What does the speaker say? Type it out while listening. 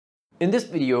In this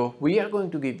video, we are going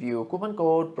to give you coupon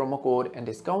code, promo code and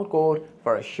discount code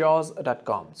for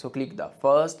shows.com. So click the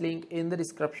first link in the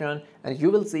description and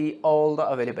you will see all the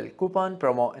available coupon,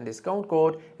 promo and discount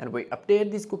code, and we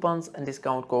update these coupons and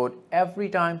discount code every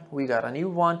time we got a new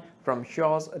one from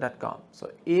shows.com.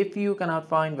 So if you cannot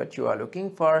find what you are looking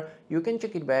for, you can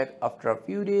check it back after a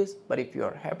few days. But if you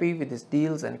are happy with these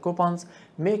deals and coupons,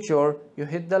 make sure you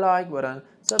hit the like button,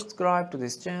 subscribe to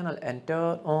this channel and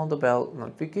turn on the bell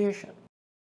notification.